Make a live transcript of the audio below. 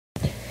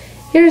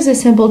Here's a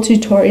simple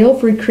tutorial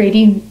for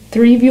creating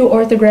 3-view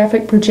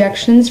orthographic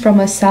projections from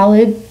a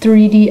solid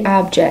 3D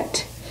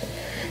object.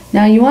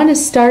 Now you want to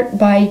start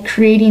by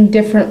creating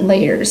different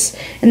layers,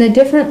 and the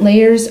different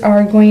layers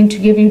are going to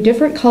give you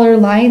different color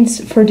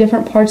lines for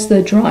different parts of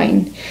the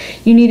drawing.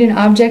 You need an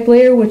object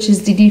layer, which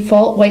is the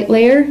default white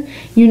layer.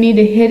 You need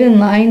a hidden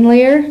line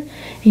layer.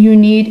 You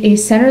need a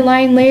center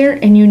line layer,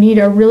 and you need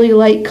a really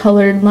light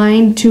colored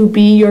line to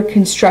be your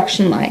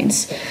construction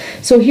lines.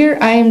 So here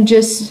I am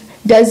just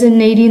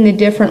designating the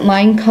different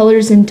line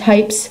colors and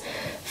types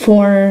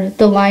for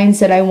the lines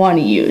that I want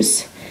to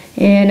use.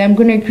 And I'm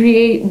going to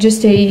create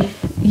just a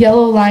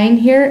yellow line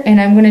here,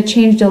 and I'm going to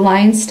change the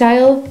line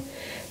style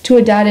to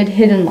a dotted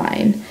hidden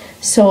line.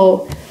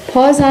 So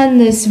pause on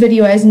this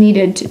video as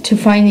needed to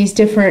find these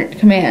different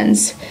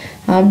commands.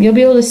 You'll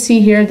be able to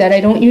see here that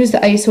I don't use the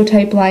ISO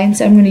type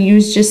lines. I'm going to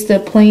use just the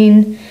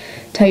plain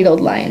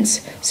titled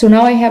lines. So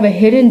now I have a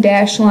hidden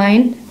dash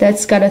line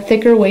that's got a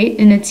thicker weight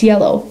and it's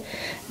yellow.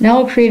 Now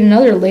I'll create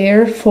another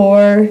layer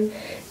for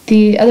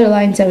the other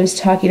lines I was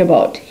talking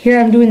about. Here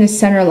I'm doing the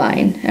center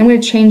line. I'm going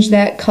to change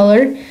that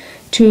color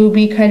to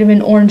be kind of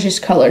an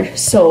orangish color.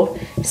 So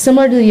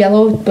similar to the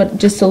yellow, but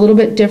just a little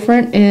bit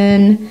different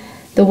in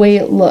the way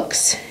it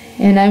looks.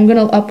 And I'm going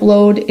to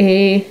upload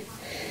a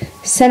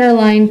center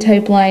line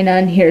type line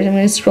on here. I'm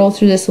going to scroll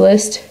through this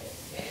list.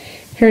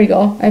 Here we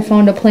go. I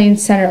found a plain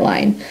center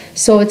line.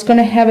 So it's going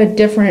to have a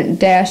different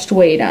dashed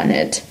weight on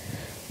it.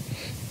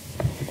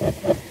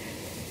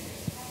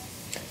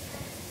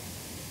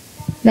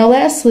 Now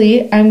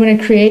lastly, I'm going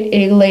to create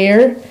a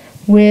layer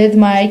with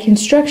my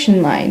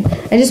construction line.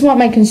 I just want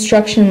my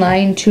construction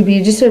line to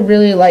be just a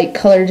really light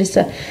color, just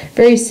a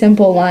very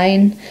simple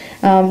line.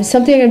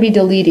 Something I'm going to be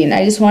deleting.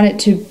 I just want it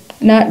to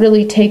not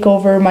really take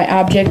over my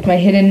object, my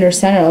hidden or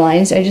center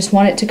lines. I just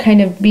want it to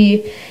kind of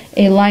be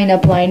a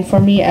lineup line for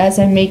me as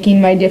I'm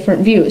making my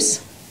different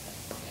views.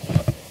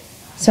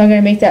 So I'm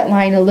going to make that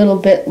line a little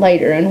bit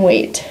lighter in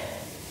weight.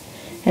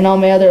 And all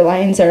my other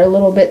lines are a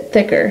little bit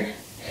thicker.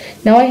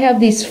 Now I have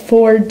these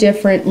 4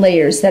 different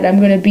layers that I'm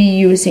going to be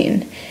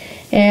using.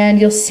 And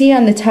you'll see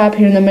on the top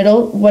here in the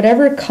middle,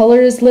 whatever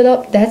color is lit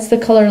up, that's the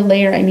color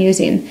layer I'm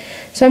using.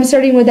 So I'm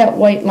starting with that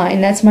white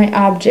line, that's my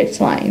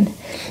object line.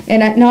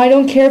 And now I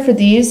don't care for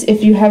these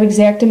if you have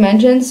exact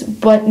dimensions,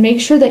 but make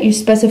sure that you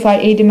specify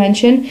a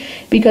dimension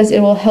because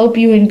it will help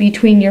you in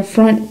between your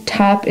front,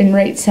 top, and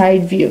right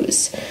side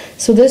views.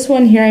 So this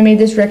one here, I made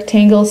this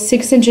rectangle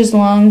 6 inches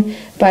long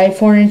by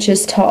 4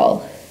 inches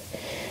tall.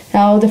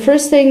 Now the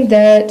first thing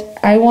that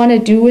I want to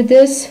do with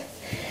this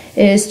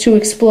is to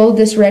explode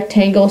this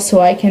rectangle so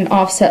I can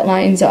offset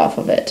lines off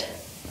of it.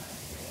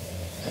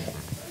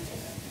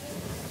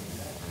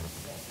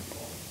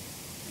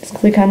 Just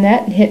click on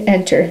that and hit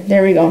enter.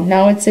 There we go.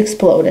 Now it's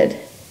exploded.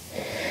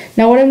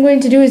 Now what I'm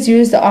going to do is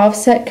use the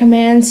offset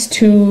commands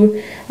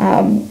to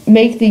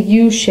make the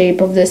U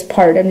shape of this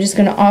part. I'm just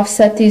going to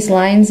offset these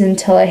lines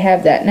until I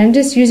have that. And I'm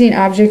just using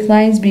object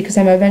lines because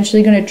I'm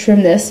eventually going to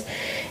trim this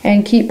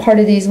and keep part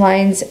of these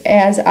lines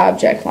as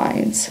object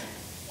lines.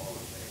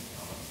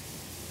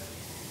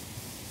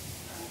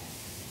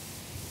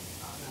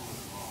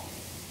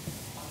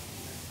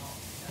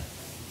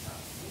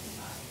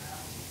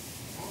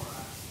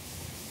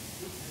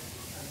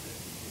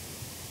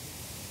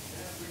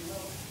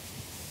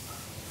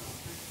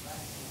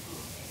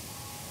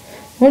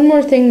 One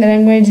more thing that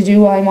I'm going to do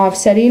while I'm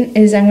offsetting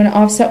is I'm going to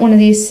offset one of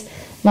these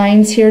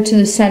lines here to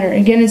the center.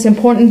 Again, it's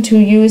important to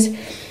use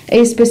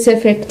a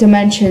specific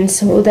dimension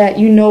so that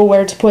you know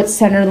where to put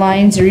center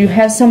lines or you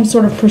have some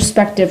sort of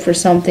perspective for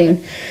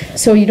something.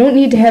 So you don't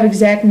need to have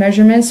exact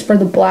measurements for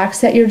the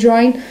blocks that you're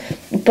drawing,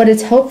 but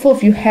it's helpful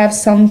if you have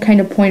some kind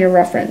of point of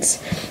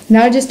reference.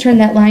 Now I just turned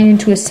that line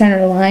into a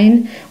center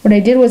line. What I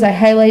did was I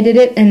highlighted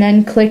it and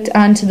then clicked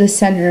onto the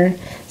center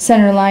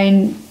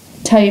line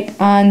type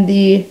on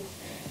the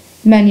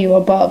menu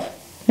above.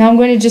 Now I'm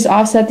going to just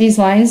offset these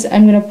lines.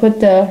 I'm going to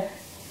put the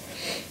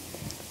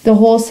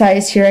whole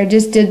size here. I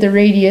just did the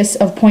radius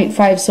of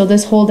 0.5, so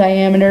this whole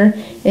diameter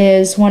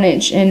is 1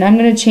 inch, and I'm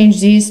going to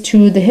change these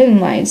to the hidden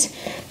lines.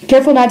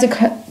 Careful not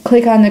to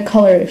click on the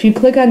color. If you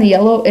click on the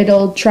yellow,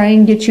 it'll try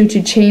and get you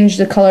to change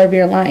the color of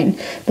your line,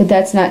 but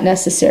that's not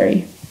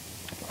necessary.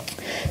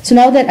 So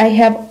now that I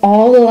have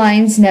all the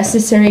lines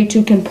necessary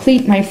to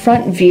complete my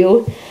front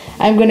view,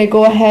 I'm going to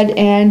go ahead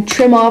and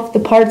trim off the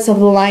parts of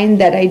the line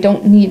that I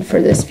don't need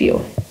for this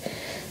view.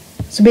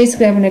 So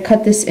basically I'm going to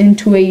cut this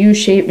into a U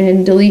shape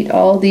and delete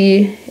all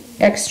the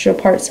extra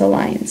parts of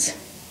lines.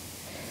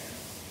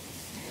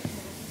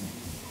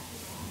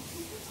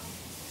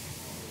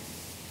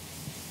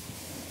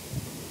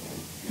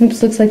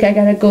 Oops, looks like I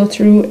gotta go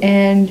through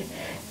and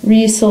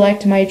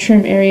reselect my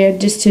trim area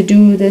just to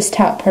do this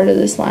top part of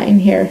this line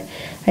here.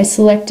 I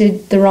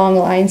selected the wrong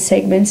line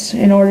segments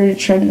in order to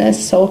trim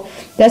this, so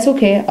that's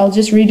okay. I'll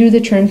just redo the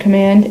trim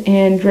command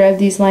and grab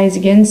these lines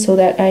again so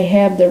that I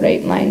have the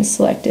right lines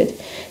selected.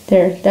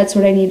 There, that's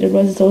what I needed,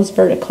 was those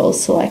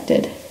verticals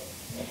selected.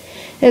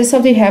 If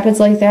something happens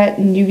like that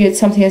and you get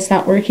something that's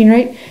not working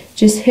right,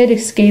 just hit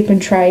escape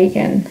and try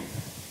again.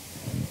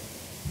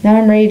 Now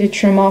I'm ready to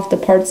trim off the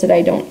parts that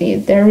I don't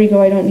need. There we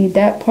go, I don't need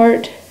that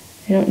part,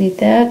 I don't need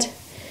that,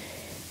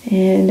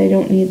 and I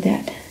don't need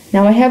that.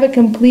 Now I have a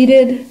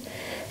completed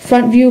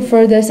front view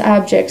for this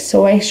object,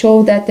 so I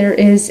show that there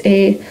is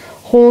a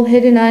hole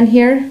hidden on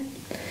here.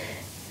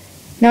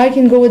 Now I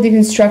can go with the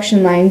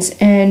construction lines,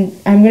 and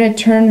I'm going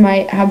to turn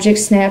my object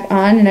snap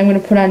on, and I'm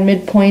going to put on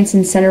midpoints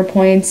and center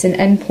points and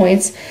end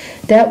points.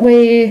 That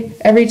way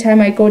every time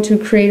I go to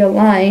create a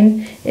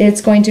line, it's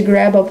going to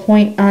grab a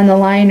point on the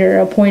line or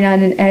a point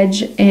on an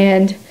edge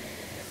and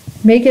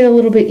make it a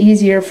little bit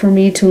easier for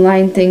me to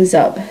line things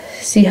up.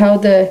 See how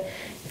the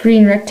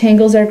green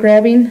rectangles are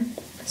grabbing?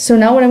 So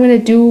now what I'm going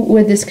to do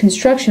with this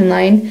construction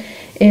line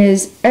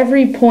is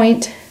every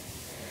point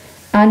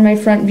on my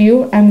front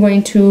view, I'm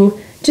going to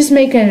just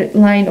make a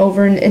line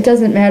over, and it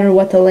doesn't matter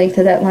what the length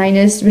of that line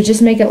is, but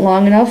just make it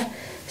long enough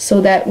so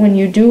that when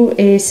you do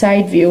a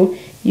side view,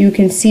 you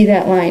can see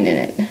that line in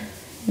it.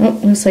 Oh,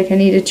 looks like I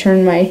need to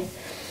turn my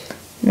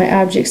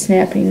object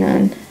snapping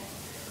on.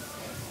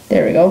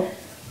 There we go.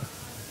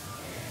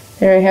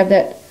 There I have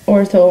that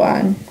ortho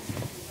on.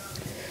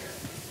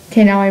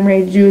 Okay, now I'm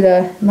ready to do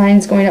the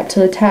lines going up to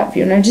the top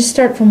view. And I just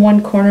start from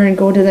one corner and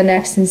go to the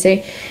next and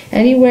say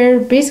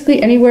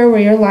basically anywhere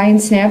where your line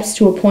snaps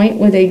to a point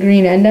with a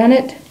green end on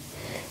it,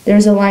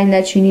 there's a line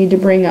that you need to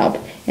bring up.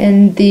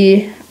 And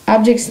the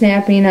object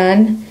snapping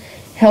on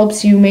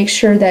helps you make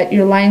sure that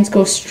your lines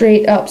go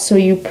straight up so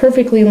you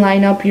perfectly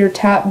line up your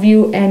top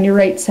view and your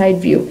right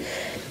side view.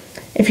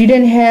 If you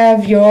didn't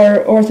have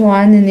your ortho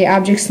on and the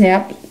object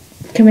snap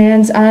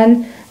commands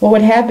on, what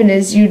would happen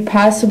is you'd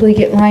possibly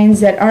get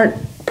lines that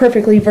aren't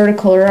perfectly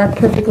vertical or aren't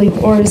perfectly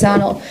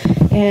horizontal,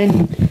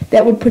 and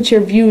that would put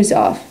your views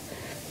off.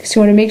 So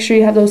you want to make sure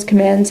you have those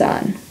commands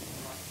on.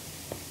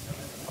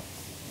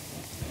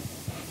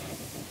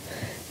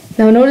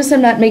 Now notice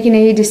I'm not making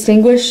any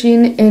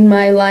distinguishing in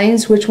my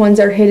lines, which ones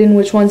are hidden,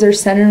 which ones are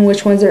center, and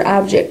which ones are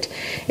object.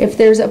 If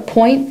there's a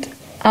point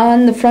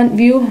on the front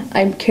view,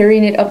 I'm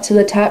carrying it up to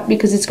the top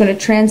because it's going to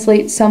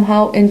translate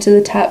somehow into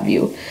the top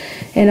view.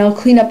 And I'll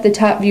clean up the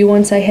top view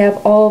once I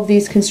have all of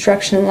these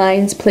construction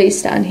lines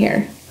placed on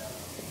here.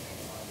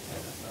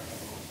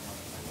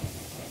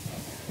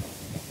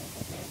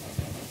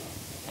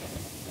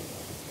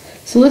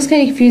 So it looks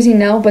kind of confusing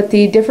now, but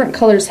the different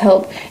colors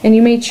help, and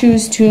you may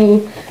choose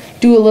to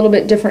do a little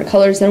bit different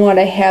colors than what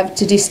I have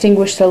to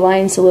distinguish the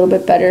lines a little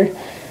bit better.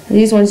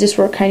 These ones just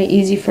work kind of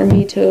easy for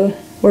me to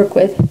work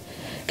with.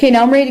 Okay,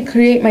 now I'm ready to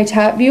create my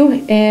top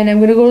view, and I'm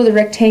going to go to the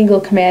rectangle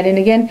command. And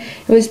again,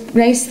 it was a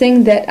nice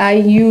thing that I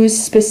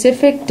used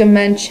specific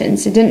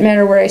dimensions. It didn't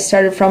matter where I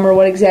started from or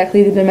what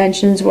exactly the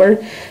dimensions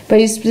were, but I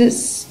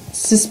used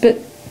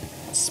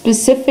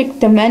specific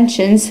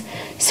dimensions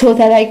so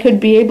that I could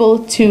be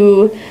able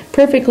to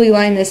perfectly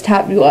line this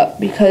top view up,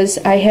 because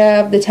I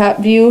have the top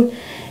view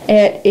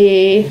at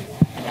a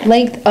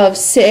length of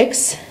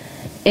 6,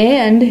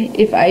 and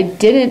if I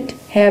didn't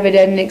have it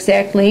at an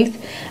exact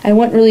length, I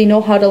wouldn't really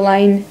know how to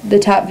line the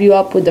top view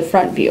up with the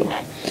front view.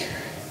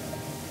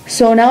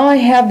 So now I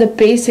have the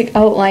basic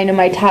outline of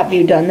my top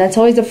view done. That's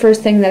always the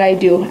first thing that I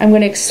do. I'm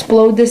going to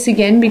explode this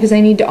again because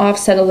I need to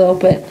offset a little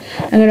bit.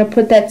 I'm going to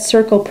put that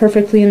circle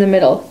perfectly in the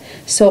middle.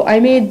 So I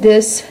made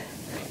this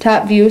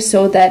top view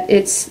so that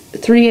it's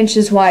 3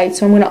 inches wide,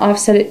 so I'm going to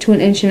offset it to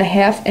 1.5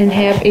 inches and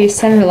have a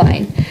center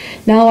line.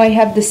 Now I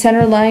have the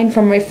center line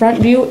from my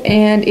front view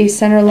and a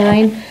center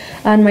line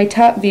on my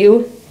top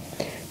view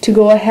to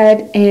go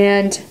ahead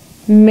and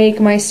make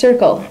my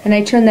circle. And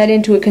I turned that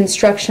into a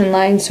construction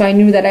line, so I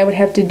knew that I would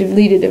have to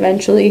delete it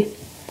eventually.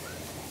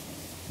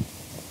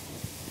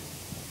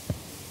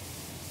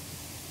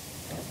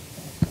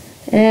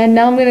 And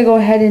now I'm going to go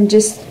ahead and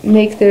just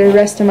make the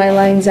rest of my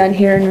lines on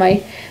here, and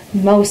my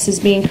mouse is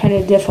being kind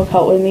of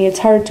difficult with me. It's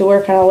hard to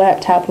work on a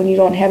laptop when you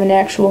don't have an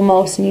actual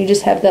mouse and you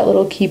just have that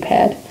little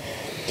keypad.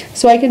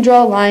 So I can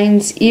draw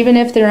lines even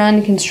if they're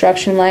on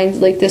construction lines,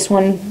 like this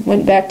one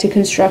went back to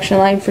construction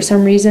line for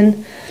some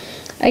reason.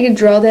 I can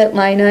draw that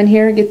line on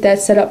here, get that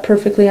set up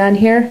perfectly on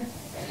here,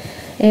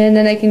 and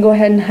then I can go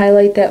ahead and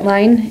highlight that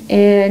line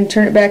and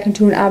turn it back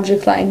into an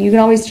object line. You can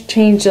always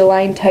change the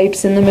line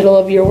types in the middle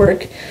of your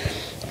work.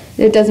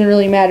 It doesn't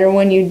really matter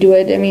when you do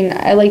it. I mean,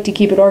 I like to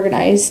keep it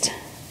organized.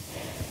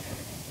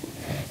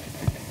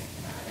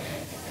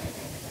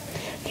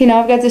 Okay, now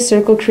I've got this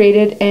circle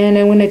created, and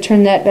I'm going to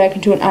turn that back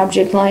into an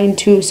object line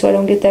too, so I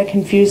don't get that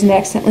confused and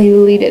accidentally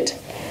delete it.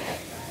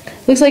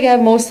 Looks like I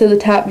have most of the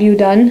top view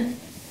done.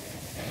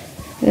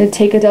 I'm going to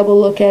take a double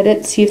look at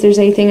it, see if there's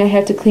anything I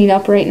have to clean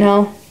up right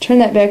now. Turn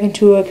that back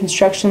into a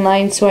construction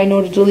line so I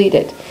know to delete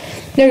it.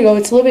 There we go.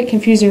 It's a little bit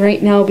confusing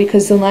right now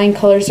because the line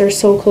colors are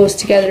so close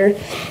together.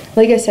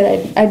 Like I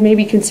said, I'd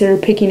maybe consider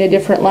picking a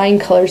different line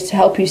colors to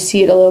help you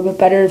see it a little bit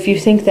better if you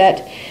think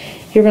that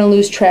you're going to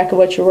lose track of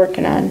what you're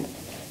working on.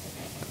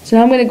 So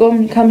now I'm going to go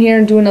and come here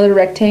and do another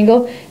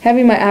rectangle.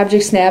 Having my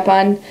object snap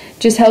on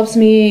just helps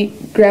me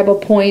grab a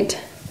point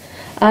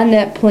on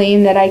that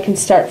plane that I can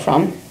start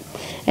from.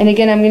 And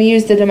again, I'm going to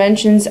use the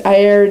dimensions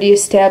I already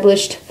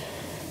established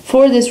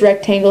for this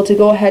rectangle to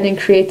go ahead and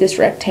create this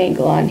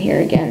rectangle on here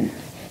again.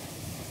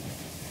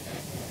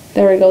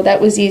 There we go,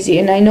 that was easy.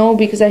 And I know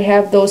because I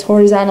have those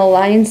horizontal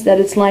lines that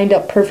it's lined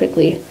up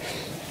perfectly.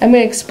 I'm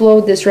going to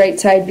explode this right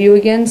side view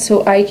again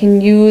so I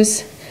can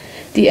use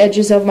the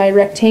edges of my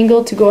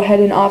rectangle to go ahead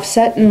and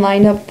offset and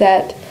line up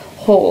that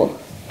hole.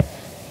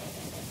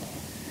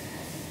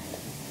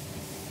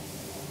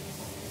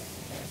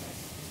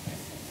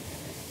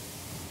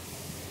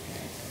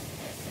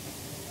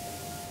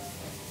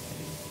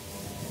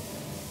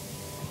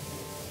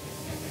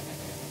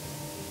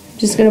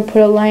 Just going to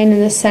put a line in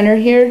the center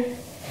here,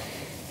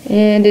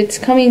 and it's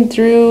coming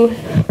through,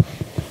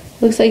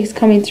 looks like it's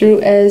coming through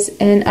as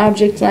an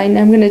object line.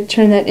 I'm going to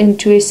turn that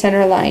into a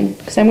center line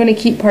because I'm going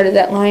to keep part of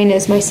that line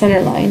as my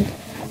center line.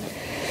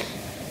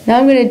 Now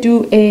I'm going to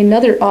do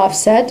another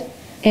offset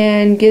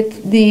and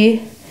get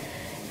the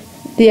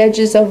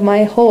edges of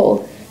my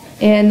hole,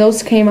 and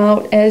those came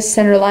out as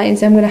center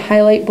lines. I'm going to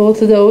highlight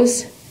both of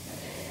those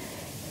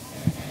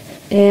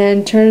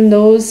and turn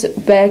those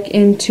back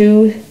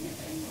into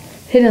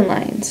hidden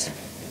lines.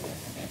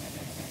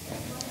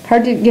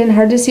 Hard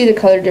to see the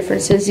color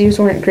differences. These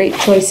weren't great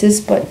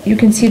choices, but you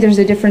can see there's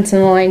a difference in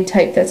the line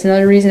type. That's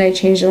another reason I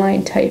changed the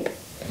line type.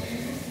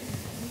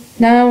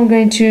 Now I'm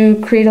going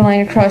to create a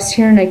line across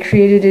here, and I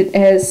created it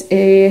as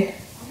a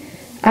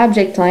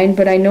object line,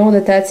 but I know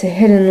that that's a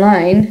hidden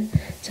line,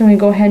 so I'm going to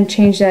go ahead and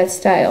change that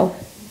style.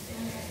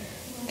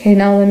 Okay,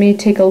 now let me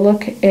take a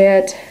look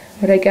at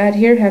what I got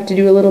here. Have to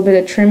do a little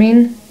bit of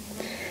trimming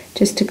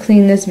just to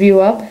clean this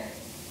view up.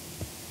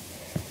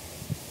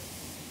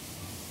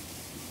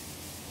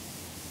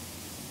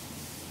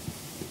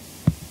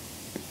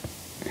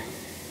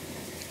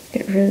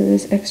 Get rid of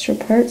those extra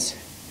parts.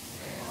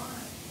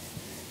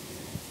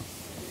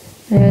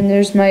 And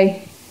there's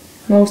my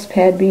mouse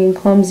pad being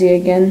clumsy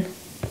again.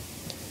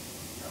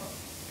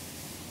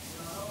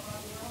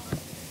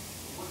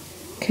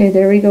 Okay,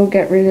 there we go.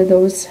 Get rid of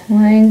those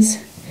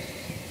lines.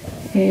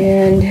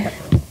 And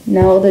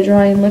now the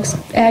drawing looks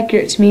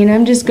accurate to me. And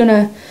I'm just going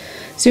to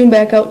zoom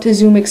back out to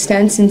zoom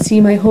extents and see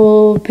my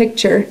whole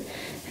picture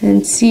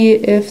and see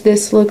if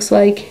this looks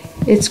like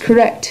it's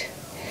correct.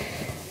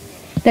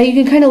 Now you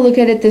can kind of look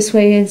at it this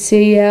way and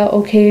say, yeah,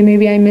 okay,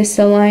 maybe I missed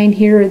a line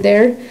here or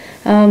there.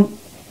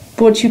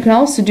 What you can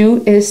also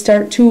do is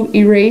start to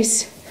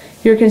erase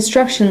your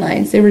construction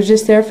lines. They were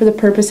just there for the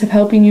purpose of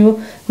helping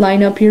you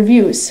line up your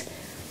views.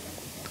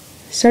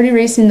 Start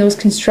erasing those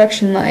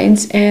construction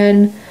lines,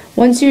 and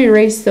once you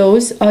erase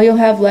those, all you'll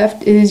have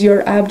left is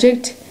your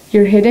object,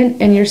 your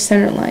hidden, and your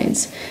center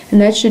lines.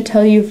 And that should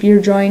tell you if your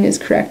drawing is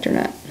correct or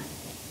not.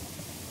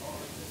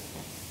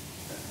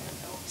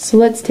 So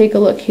let's take a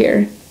look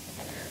here.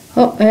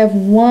 Oh, I have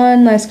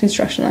one last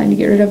construction line to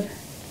get rid of.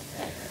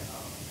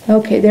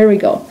 Okay, there we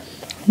go.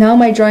 Now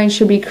my drawing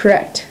should be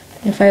correct.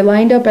 If I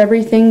lined up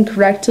everything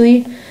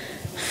correctly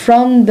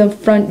from the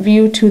front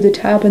view to the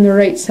top and the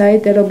right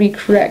side, that'll be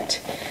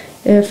correct.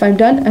 If I'm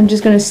done, I'm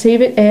just going to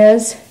save it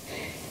as,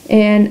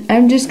 and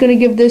I'm just going to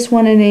give this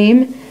one a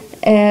name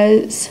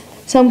as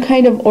some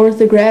kind of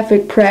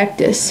orthographic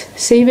practice.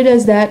 Save it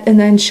as that, and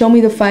then show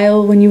me the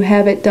file when you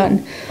have it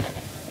done.